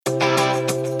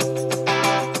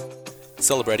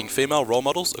celebrating female role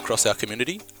models across our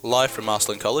community. Live from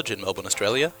Marcellin College in Melbourne,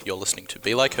 Australia, you're listening to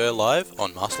Be Like Her Live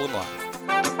on Marcellin Live.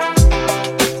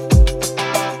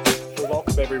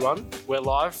 Welcome everyone. We're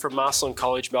live from Marcellin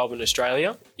College, Melbourne,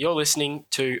 Australia. You're listening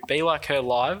to Be Like Her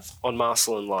Live on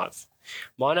Marcellin Live.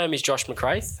 My name is Josh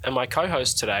McCraith and my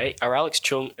co-hosts today are Alex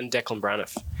Chung and Declan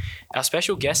Braniff. Our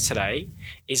special guest today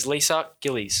is Lisa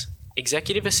Gillies,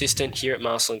 Executive Assistant here at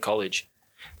Marcellin College.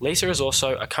 Lisa is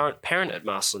also a current parent at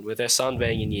Marcellin, with her son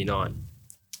being in Year 9.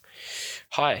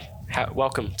 Hi,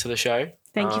 welcome to the show.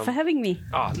 Thank you for having me.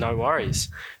 Oh, no worries.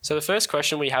 So the first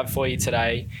question we have for you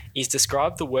today is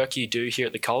describe the work you do here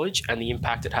at the college and the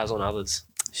impact it has on others.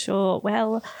 Sure.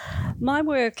 Well, my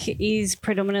work is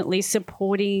predominantly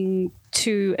supporting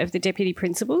two of the deputy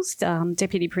principals,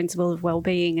 Deputy Principal of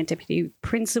Wellbeing and Deputy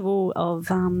Principal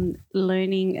of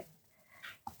Learning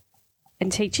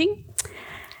and Teaching.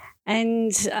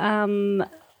 And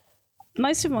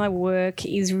most of my work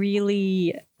is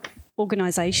really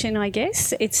organisation, I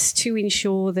guess. It's to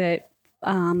ensure that,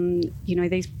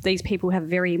 these people have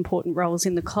very important roles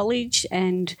in the college,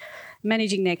 and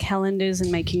managing their calendars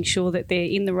and making sure that they're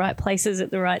in the right places at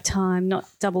the right time, not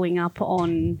doubling up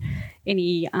on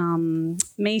any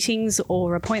meetings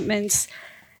or appointments,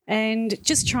 and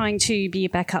just trying to be a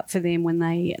backup for them when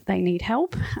they need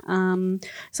help.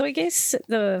 So I guess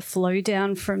the flow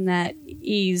down from that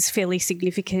is fairly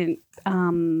significant.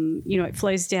 It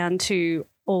flows down to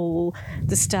all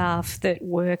the staff that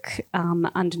work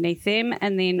underneath them,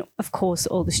 and then, of course,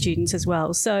 all the students as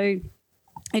well. So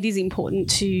it is important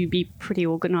to be pretty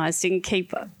organised and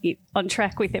keep it on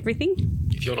track with everything.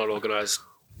 If you're not organised,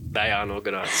 they aren't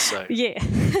organised. So yeah.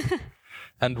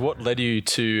 And what led you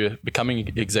to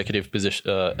becoming executive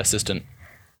assistant?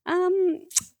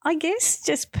 I guess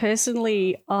just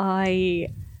personally, I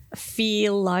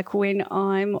feel like when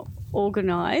I'm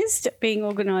organised, being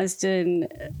organised and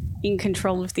in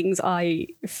control of things, I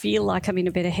feel like I'm in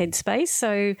a better headspace.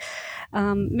 So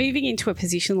moving into a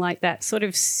position like that sort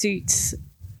of suits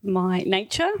my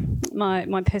nature,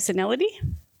 my personality,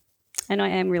 and I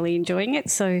am really enjoying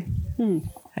it. So,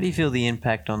 How do you feel the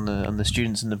impact on the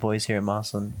students and the boys here at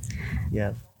Marcellin?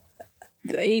 Yeah,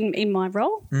 in my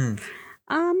role,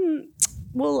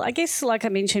 well, I guess like I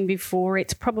mentioned before,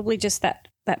 it's probably just that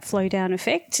flow down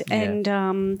effect, and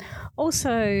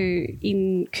also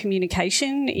in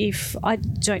communication. If I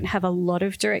don't have a lot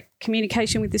of direct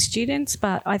communication with the students,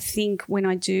 but I think when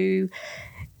I do,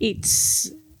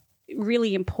 it's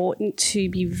really important to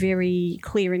be very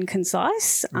clear and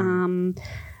concise.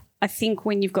 I think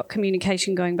when you've got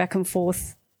communication going back and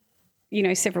forth,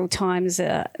 several times,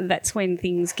 that's when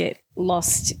things get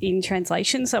lost in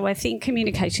translation. So I think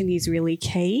communication is really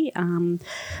key.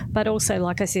 But also,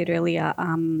 like I said earlier,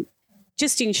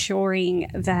 just ensuring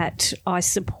that I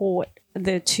support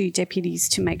the two deputies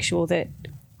to make sure that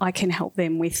I can help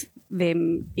them with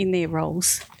them in their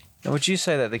roles. Now, would you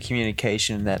say that the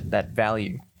communication, that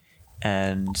value,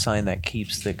 and something that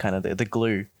keeps the kind of the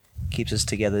glue, keeps us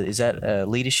together, is that a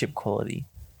leadership quality?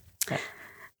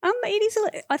 It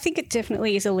is. I think it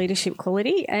definitely is a leadership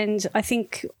quality, and I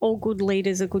think all good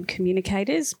leaders are good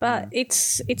communicators. But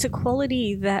it's a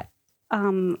quality that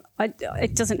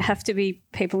it doesn't have to be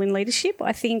people in leadership.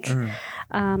 I think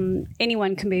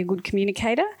anyone can be a good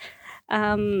communicator.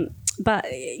 But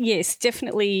yes,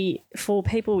 definitely for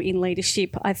people in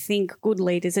leadership, I think good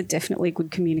leaders are definitely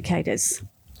good communicators.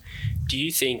 do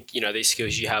you think, these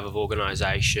skills you have of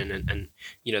organisation and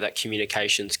that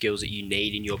communication skills that you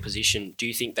need in your position, do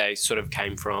you think they sort of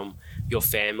came from your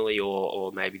family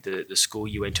or maybe the school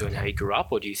you went to and how you grew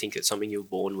up, or do you think it's something you were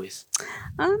born with?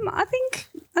 I think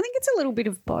it's a little bit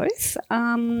of both,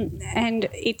 and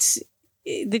it's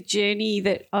the journey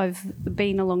that I've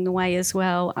been along the way as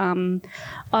well.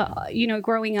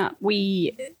 Growing up,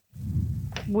 we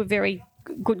were very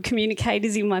good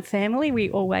communicators in my family. We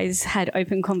always had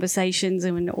open conversations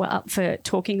and were up for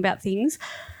talking about things.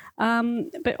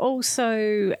 But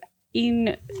also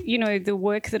in, the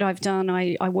work that I've done,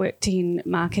 I worked in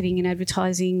marketing and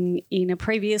advertising in a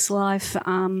previous life.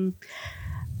 And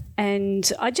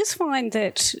I just find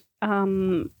that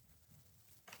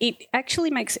it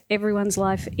actually makes everyone's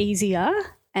life easier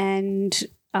and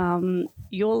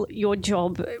your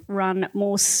job run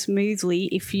more smoothly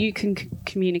if you can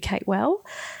communicate well,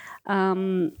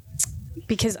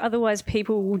 because otherwise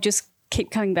people will just keep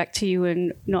coming back to you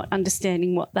and not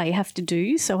understanding what they have to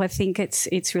do. So I think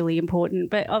it's really important.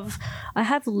 But I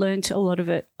have learnt a lot of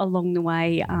it along the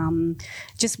way,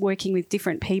 just working with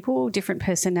different people, different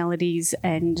personalities,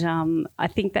 and I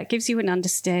think that gives you an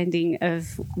understanding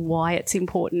of why it's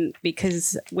important,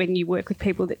 because when you work with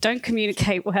people that don't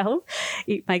communicate well,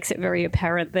 it makes it very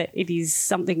apparent that it is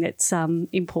something that's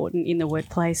important in the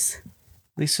workplace.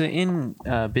 Lisa, in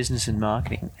business and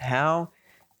marketing, how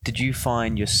did you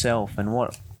find yourself, and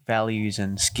what values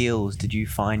and skills did you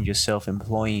find yourself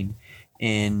employing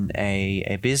in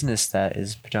a business that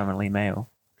is predominantly male?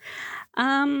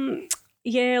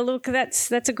 Yeah, look,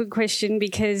 that's a good question,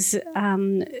 because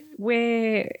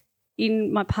where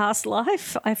in my past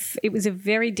life, it was a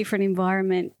very different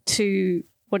environment to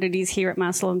what it is here at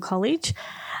Marcellin College.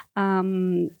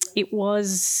 It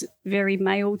was very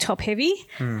male top heavy.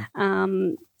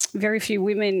 Very few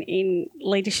women in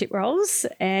leadership roles,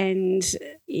 and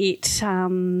it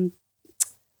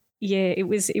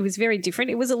was very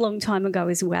different. It was a long time ago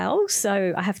as well,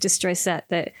 so I have to stress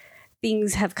that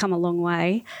things have come a long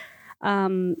way.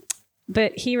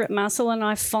 But here at Marcellin,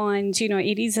 I find,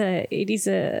 it is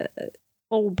a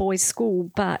all boys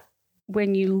school, but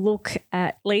when you look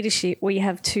at leadership, we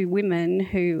have 2 women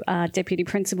who are deputy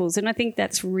principals, and I think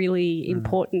that's really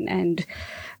important and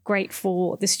great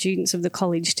for the students of the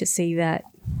college to see that.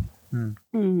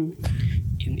 In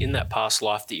that past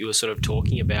life that you were sort of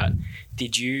talking about,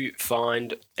 did you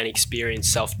find and experience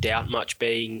self-doubt much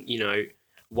being,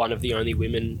 one of the only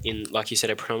women in, like you said,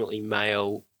 a predominantly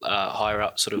male, higher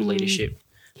up sort of leadership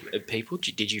people?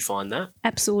 Did you find that?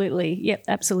 Absolutely. Yep,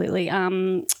 absolutely.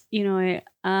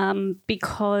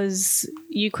 Because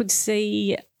you could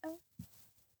see,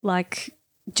 like,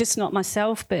 just not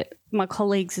myself, but my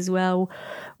colleagues as well,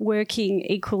 working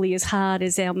equally as hard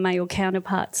as our male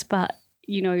counterparts, but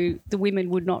the women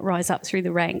would not rise up through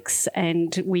the ranks,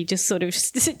 and we just sort of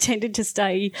tended to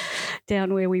stay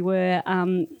down where we were.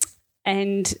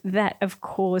 And that, of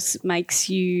course, makes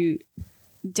you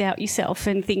doubt yourself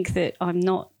and think that I'm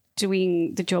not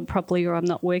doing the job properly, or I'm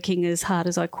not working as hard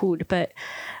as I could. But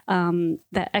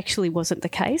that actually wasn't the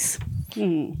case.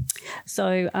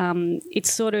 So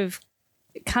it's sort of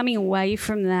coming away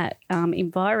from that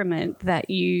environment that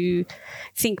you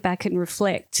think back and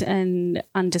reflect and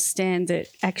understand that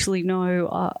actually,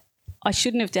 no, I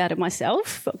shouldn't have doubted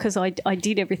myself, because I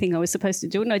did everything I was supposed to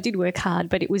do, and I did work hard,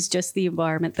 but it was just the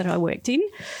environment that I worked in.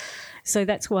 So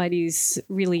that's why it is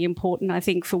really important, I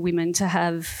think, for women to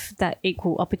have that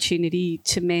equal opportunity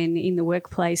to men in the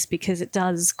workplace, because it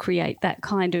does create that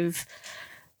kind of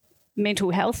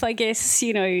mental health, I guess,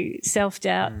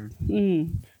 self-doubt.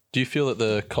 Do you feel that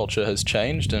the culture has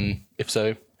changed, and if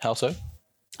so, how so?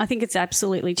 I think it's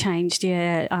absolutely changed,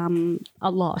 a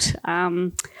lot.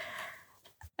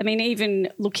 I mean, even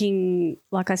looking,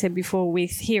 like I said before,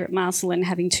 with here at Marcellin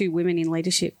having 2 women in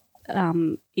leadership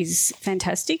is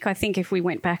fantastic. I think if we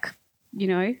went back,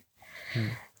 20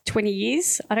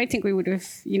 years, I don't think we would have,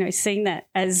 seen that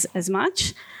as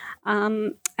much.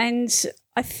 And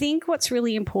I think what's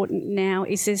really important now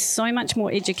is there's so much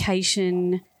more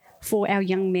education for our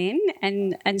young men,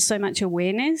 and so much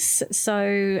awareness.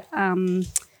 So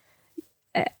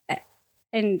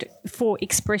and for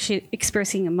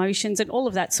expressing emotions and all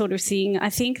of that sort of thing. I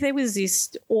think there was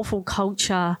this awful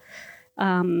culture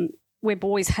where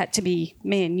boys had to be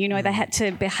men. They had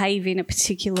to behave in a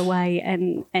particular way,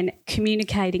 and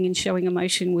communicating and showing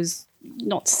emotion was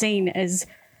not seen as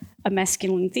a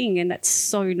masculine thing, and that's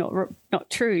so not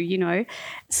true.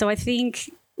 So I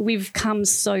think we've come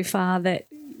so far that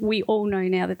we all know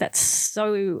now that that's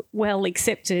so well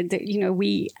accepted that,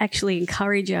 we actually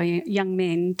encourage our young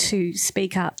men to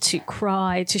speak up, to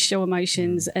cry, to show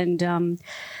emotions. And,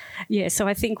 so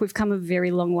I think we've come a very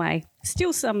long way.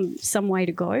 Still some way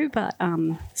to go, but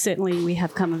certainly we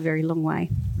have come a very long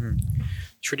way.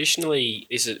 Traditionally,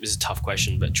 this is a tough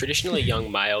question, but traditionally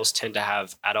young males tend to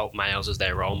have adult males as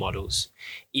their role models.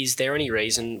 Is there any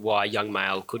reason why a young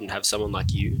male couldn't have someone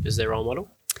like you as their role model?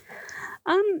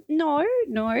 No.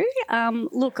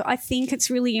 Look, I think it's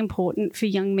really important for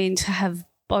young men to have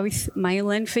both male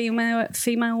and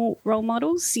female role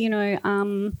models,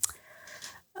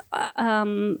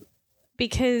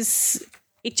 because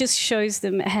it just shows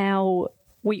them how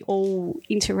we all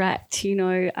interact,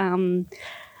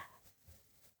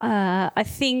 I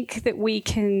think that we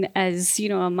can, as,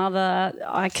 a mother,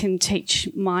 I can teach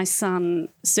my son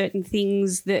certain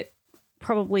things that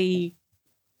probably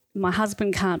my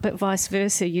husband can't, but vice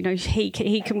versa. He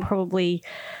can probably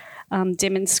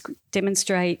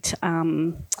demonstrate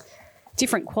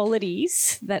different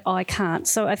qualities that I can't.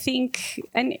 So I think,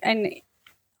 and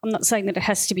I'm not saying that it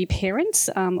has to be parents.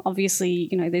 Obviously,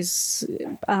 there's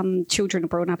children are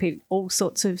brought up in all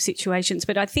sorts of situations.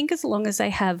 But I think as long as they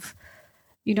have,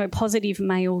 positive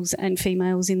males and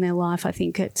females in their life, I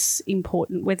think it's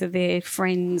important, whether they're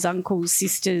friends, uncles,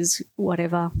 sisters,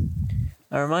 whatever.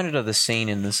 I'm reminded of the scene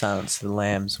in The Silence of the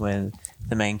Lambs where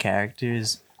the main character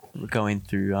is going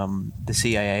through the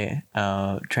CIA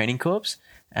training corps,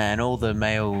 and all the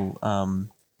male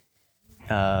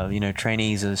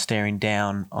trainees are staring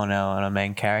down on our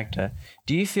main character.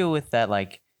 Do you feel with that,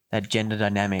 like, that gender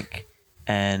dynamic,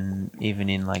 and even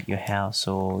in like your house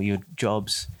or your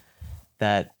jobs,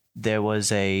 that there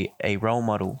was a role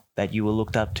model that you were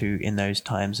looked up to in those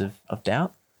times of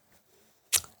doubt?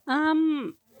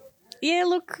 Yeah,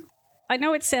 look, I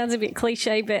know it sounds a bit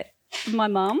cliche, but my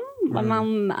mum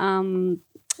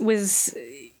was,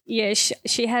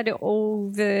 she had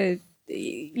all the,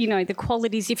 the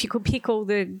qualities. If you could pick all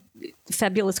the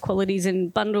fabulous qualities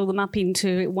and bundle them up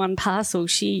into one parcel,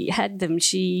 she had them.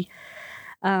 She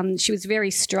was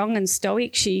very strong and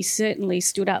stoic. She certainly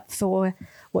stood up for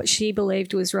what she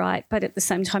believed was right, but at the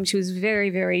same time she was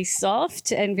very, very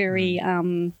soft and very,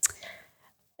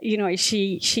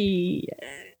 she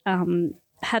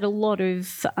had a lot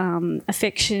of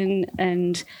affection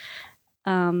and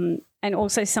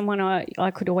also someone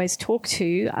I could always talk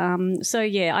to.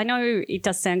 I know it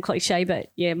does sound cliche,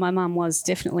 but yeah, my mum was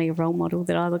definitely a role model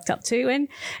that I looked up to. And,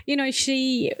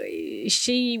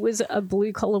 she was a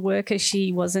blue collar worker.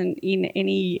 She wasn't in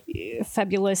any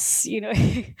fabulous,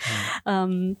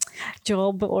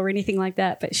 job or anything like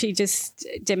that, but she just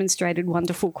demonstrated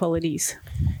wonderful qualities.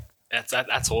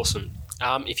 That's awesome.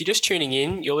 If you're just tuning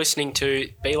in, you're listening to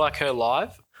Be Like Her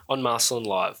Live on Marcelin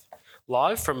Live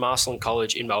from Marcelin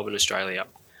College in Melbourne, Australia.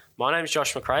 My name is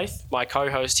Josh McCraith. My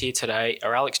co-hosts here today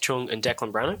are Alex Chung and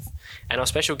Declan Braniff, and our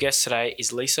special guest today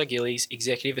is Lisa Gillies,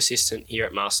 Executive Assistant here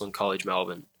at Marcelin College,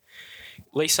 Melbourne.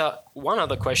 Lisa, one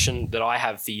other question that I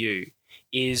have for you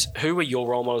is, who were your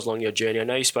role models along your journey? I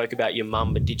know you spoke about your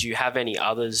mum, but did you have any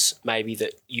others maybe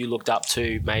that you looked up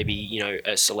to, maybe,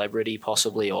 a celebrity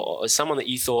possibly, or someone that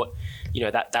you thought,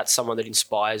 that's someone that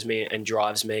inspires me and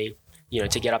drives me,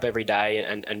 to get up every day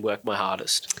and work my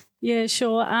hardest? Yeah,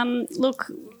 sure. Look,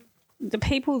 the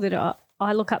people that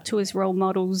I look up to as role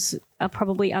models are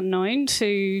probably unknown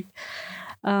to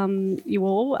you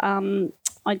all. I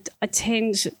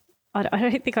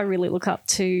don't think I really look up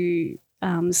to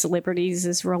celebrities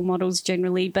as role models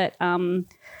generally, but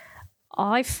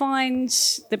I find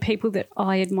the people that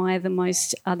I admire the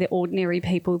most are the ordinary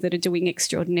people that are doing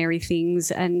extraordinary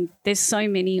things, and there's so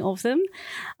many of them.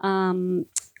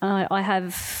 I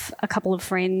have a couple of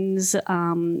friends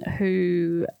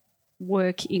who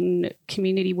work in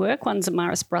community work. One's a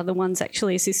Marist brother, one's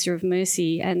actually a Sister of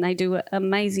Mercy, and they do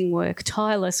amazing work,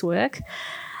 tireless work.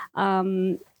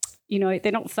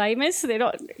 They're not famous.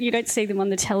 You don't see them on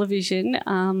the television,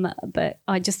 but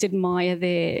I just admire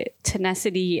their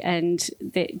tenacity and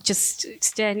they're just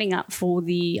standing up for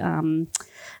the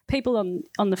people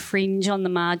on the fringe, on the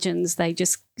margins. They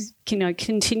just,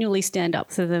 continually stand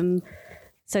up for them.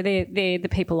 So they're the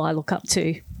people I look up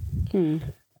to.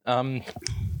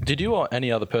 Did you or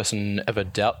any other person ever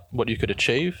doubt what you could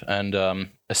achieve? And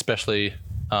especially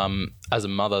as a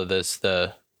mother, there's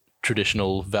the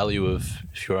traditional value of,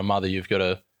 if you're a mother, you've got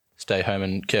to stay home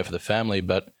and care for the family,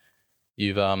 but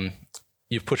you've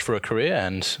pushed for a career,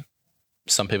 and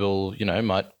some people,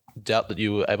 might doubt that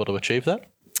you were able to achieve that.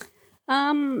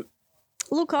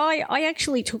 Look, I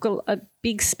actually took a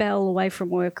big spell away from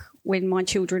work when my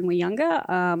children were younger,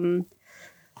 and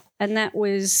that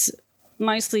was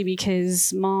mostly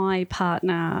because my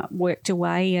partner worked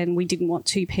away and we didn't want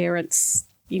two parents,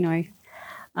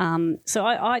 So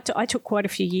I took quite a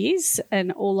few years,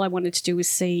 and all I wanted to do was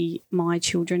see my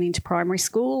children into primary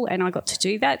school, and I got to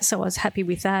do that, so I was happy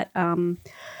with that. Look,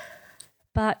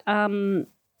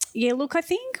 I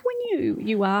think when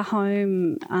you are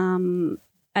home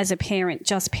as a parent,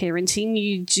 just parenting,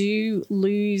 you do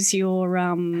lose your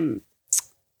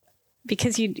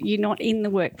because you're not in the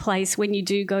workplace. When you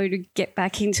do go to get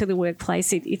back into the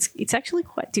workplace, it's actually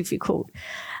quite difficult.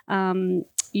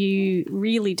 You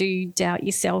really do doubt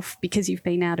yourself because you've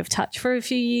been out of touch for a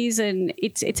few years, and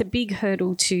it's a big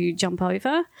hurdle to jump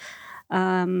over.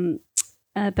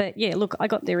 But yeah, look, I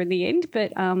got there in the end.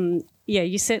 But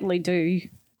you certainly do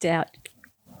doubt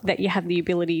that you have the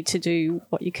ability to do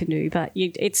what you can do. But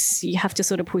you have to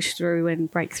sort of push through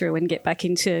and break through and get back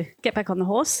on the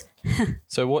horse.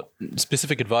 So what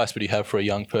specific advice would you have for a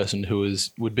young person who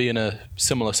would be in a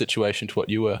similar situation to what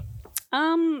you were?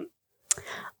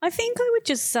 I think I would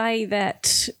just say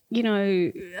that,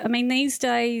 these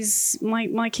days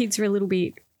my kids are a little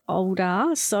bit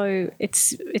older, so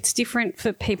it's different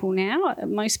for people now.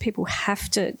 Most people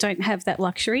don't have that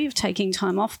luxury of taking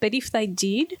time off, but if they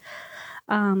did,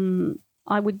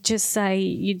 I would just say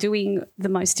you're doing the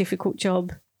most difficult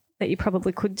job that you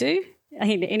probably could do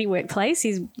in any workplace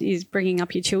is bringing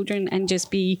up your children, and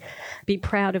just be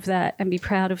proud of that, and be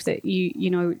proud of that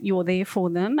you're there for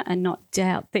them, and not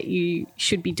doubt that you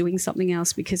should be doing something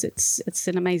else, because it's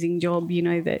an amazing job,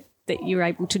 that you're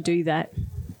able to do that.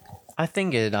 I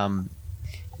think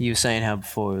you were saying how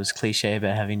before it was cliche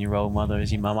about having your role model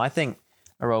as your mum. I think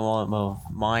a role model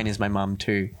of mine is my mum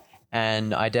too.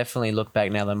 And I definitely look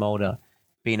back now that I'm older,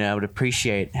 being able to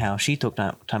appreciate how she took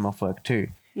time off work too.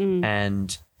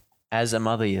 And as a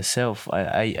mother yourself,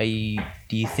 do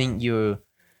you think you're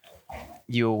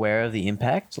aware of the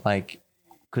impact? Like,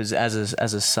 because as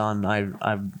a son,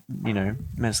 I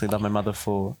immensely love my mother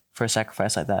for a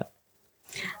sacrifice like that.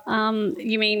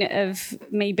 You mean of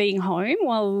me being home?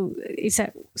 Well, is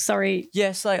that, sorry?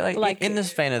 Yes, like in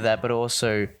this vein of that, but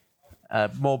also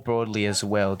more broadly as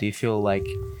well. Do you feel like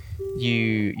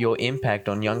your impact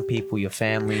on young people, your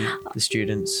family, the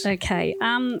students? Okay.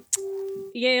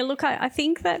 Yeah, look, I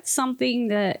think that's something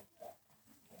that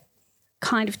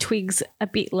kind of twigs a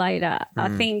bit later. I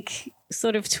think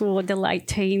sort of toward the late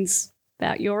teens,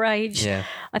 about your age. Yeah.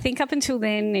 I think up until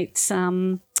then it's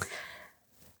I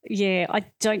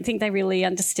don't think they really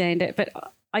understand it, but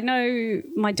I know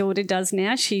my daughter does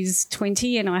now. She's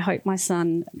 20, and I hope my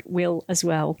son will as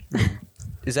well.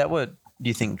 Is that what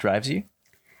you think drives you?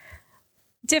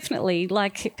 Definitely.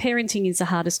 Like, parenting is the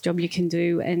hardest job you can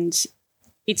do, and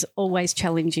it's always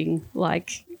challenging.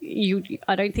 Like,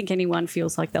 I don't think anyone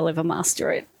feels like they'll ever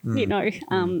master it,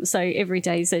 So every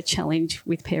day is a challenge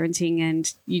with parenting,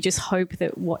 and you just hope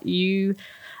that what you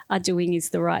are doing is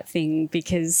the right thing,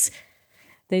 because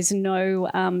there's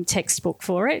no textbook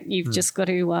for it. You've just got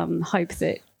to hope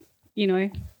that,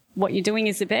 what you're doing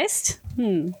is the best.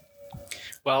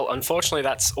 Well, unfortunately,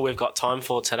 that's all we've got time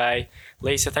for today.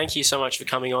 Lisa, thank you so much for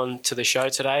coming on to the show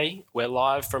today. We're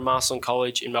live from Marcellin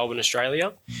College in Melbourne,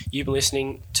 Australia. You've been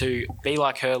listening to Be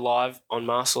Like Her Live on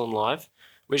Marcellin Live.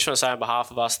 We just want to say on behalf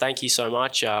of us, thank you so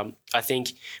much. I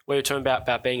think we were talking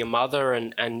about being a mother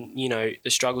and the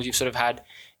struggles you've sort of had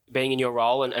being in your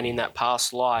role and in that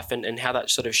past life, and how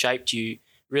that sort of shaped you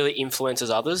really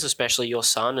influences others, especially your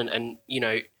son. And you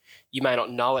may not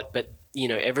know it, but,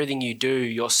 everything you do,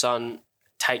 your son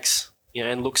takes,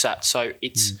 and looks at. So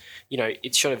it's,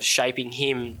 it's sort of shaping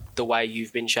him the way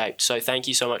you've been shaped. So thank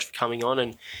you so much for coming on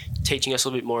and teaching us a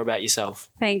little bit more about yourself.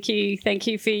 Thank you. Thank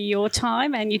you for your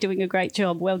time, and you're doing a great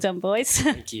job. Well done, boys.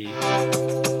 Thank you.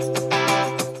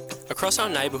 Across our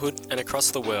neighbourhood and across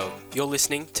the world, you're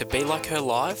listening to Be Like Her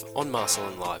Live on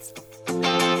Marcellin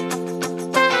Live.